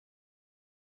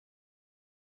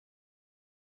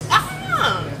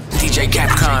DJ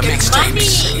Capcom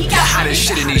mixtapes. The hottest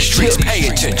shit in these streets, pay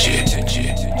attention.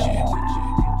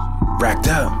 Racked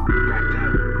up.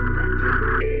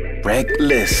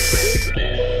 Reckless.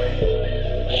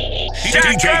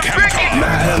 DJ Capcom.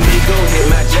 My amigo hit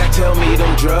my jack, tell me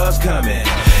them drugs coming.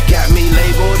 Got me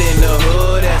labeled in the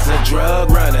hood as a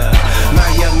drug runner. My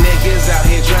young niggas out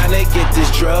here trying to get this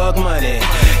drug money.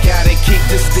 Gotta keep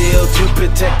the steel to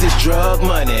protect this drug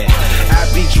money.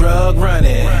 I be drug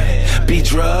running, be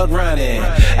drug running.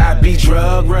 I be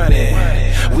drug running,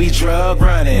 we drug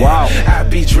running. Wow. I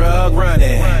be drug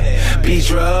running, be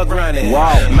drug running.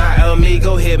 Wow. My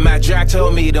amigo hit my jack,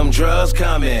 told me them drugs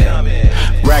coming.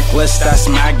 Reckless, that's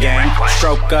my game.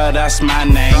 Stroker, that's my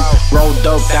name. Roll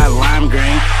dope, that lime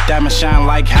green. Diamond shine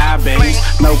like high beams.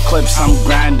 No clips, I'm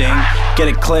grinding. Get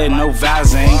it clear, no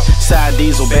Vaseline. Side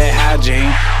diesel, bad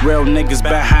hygiene. Real niggas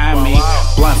behind me.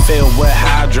 Blunt filled with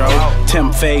hydro.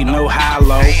 Temp fade, no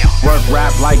high-low. Work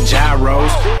rap like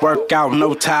gyros. Work out,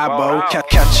 no Tybo.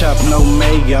 Catch up, no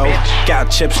mayo.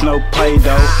 Got chips, no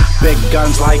Play-Doh. Big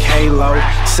guns like Halo.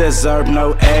 Scissor,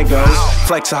 no egos.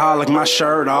 Flexaholic, my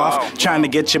shirt off. Trying to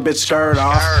get your bitch stirred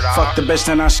off. Fuck the bitch,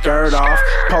 then I skirt off.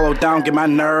 Polo down, get my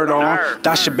nerd on.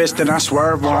 Dash your bitch, then I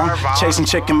swerve on. Chasing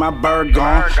chicken, my bird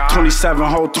gone. 27,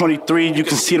 hold 23, you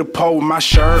can see the pole with my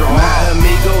shirt on. My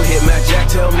amigo hit my jack,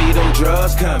 tell me them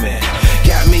drugs coming.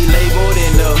 Got me labeled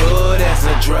in the hood as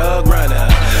a drug runner.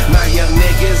 My young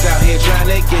niggas out here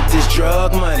trying to get this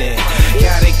drug money.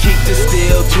 Gotta keep the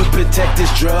steel to protect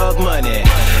this drug money.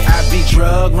 I be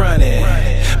drug running,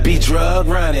 be drug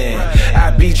running.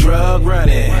 I be drug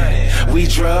running, we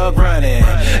drug running.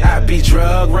 I be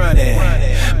drug running,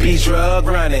 be drug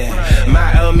running.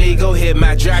 My amigo hit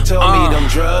my jack, told me them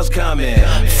drugs coming.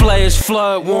 Flash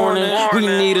flood warning, we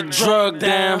need a drug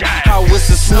down. How it's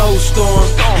a snowstorm,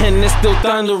 and it's still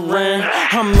thundering.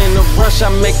 I'm in a rush, I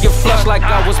make it flush like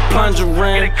I was plunging.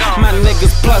 My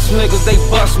niggas plus niggas, they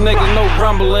bust niggas, no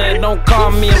rumbling. Don't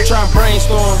call me, I'm trying to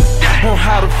brainstorm on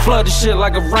how to flood the shit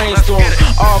like a rainstorm.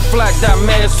 All black, that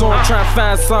mask on, trying to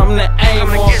find something to aim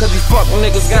on. Cause these fuck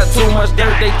niggas got too much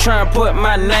dirt, they trying to put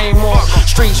my name on.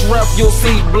 Streets rough, you'll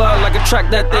see blood like a track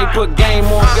that they put game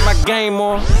on. Get my game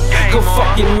on, go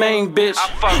fuck your main bitch.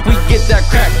 We get that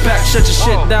crack back, shut your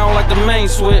shit down like the main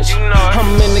switch. I'm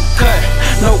in the cut,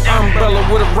 no umbrella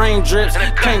with a rain drips.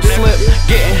 Can't slip,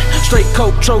 getting straight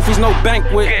coke trophies, no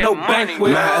banquet, no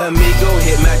banquet. My amigo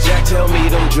hit my jack, tell me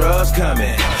them drugs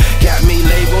coming. Got me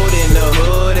labeled in the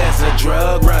hood as a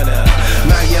drug runner.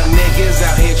 My young niggas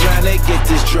out here trying to get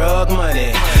this drug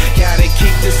money. Gotta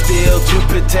keep the steel to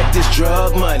protect this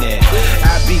drug money.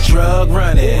 I be drug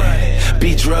running,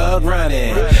 be drug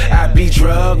running. I be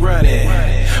drug running,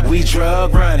 we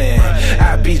drug running.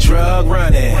 I be drug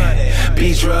running,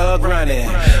 be drug running.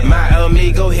 My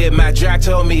amigo hit my jack,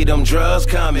 told me them drugs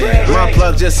coming. My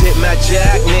plug just hit my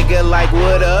jack, nigga, like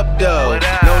what up though?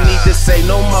 No need to say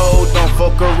no more, don't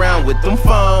fuck around with them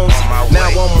phones. Now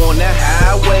I'm on that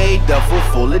highway, duffel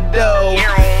full of dough.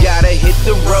 Gotta hit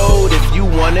the road if you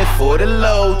want it for the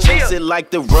low. Chase it like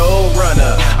the road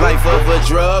runner, life of a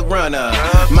drug runner.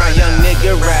 My young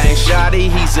nigga riding shoddy,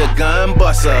 he's a gun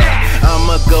buster. I'm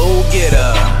a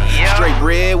go-getter, straight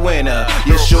breadwinner.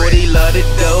 Your shorty love the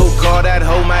dough, call that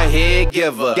hoe my head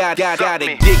giver. Gotta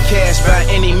get cash by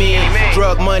any means.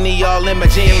 Drug money all in my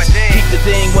jeans. Keep the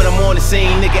thing when I'm on the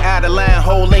scene, nigga out of line,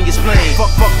 hole in your spleen.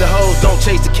 Fuck the hoes, don't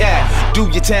chase the cat. Do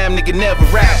your time, nigga, never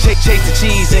rap. Chase the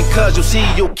cheese, and cause you'll see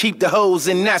you'll keep the hoes,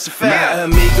 and that's a fact. My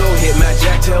amigo hit my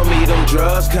jack, tell me them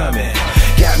drugs coming.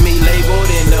 Got me labeled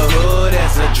in the hood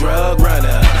as a drug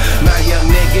runner. My young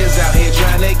niggas out here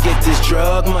trying to get this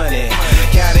drug money.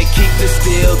 Gotta keep the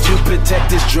steel to protect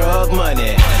this drug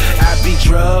money. I be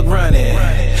drug running,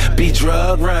 be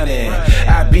drug running.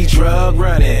 I be drug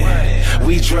running,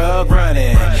 we drug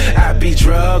running. I be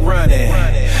drug running,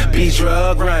 be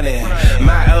drug running.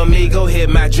 My amigo hit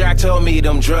my jack, told me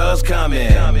them drugs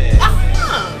coming.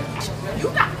 You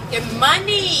got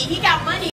money. He got money.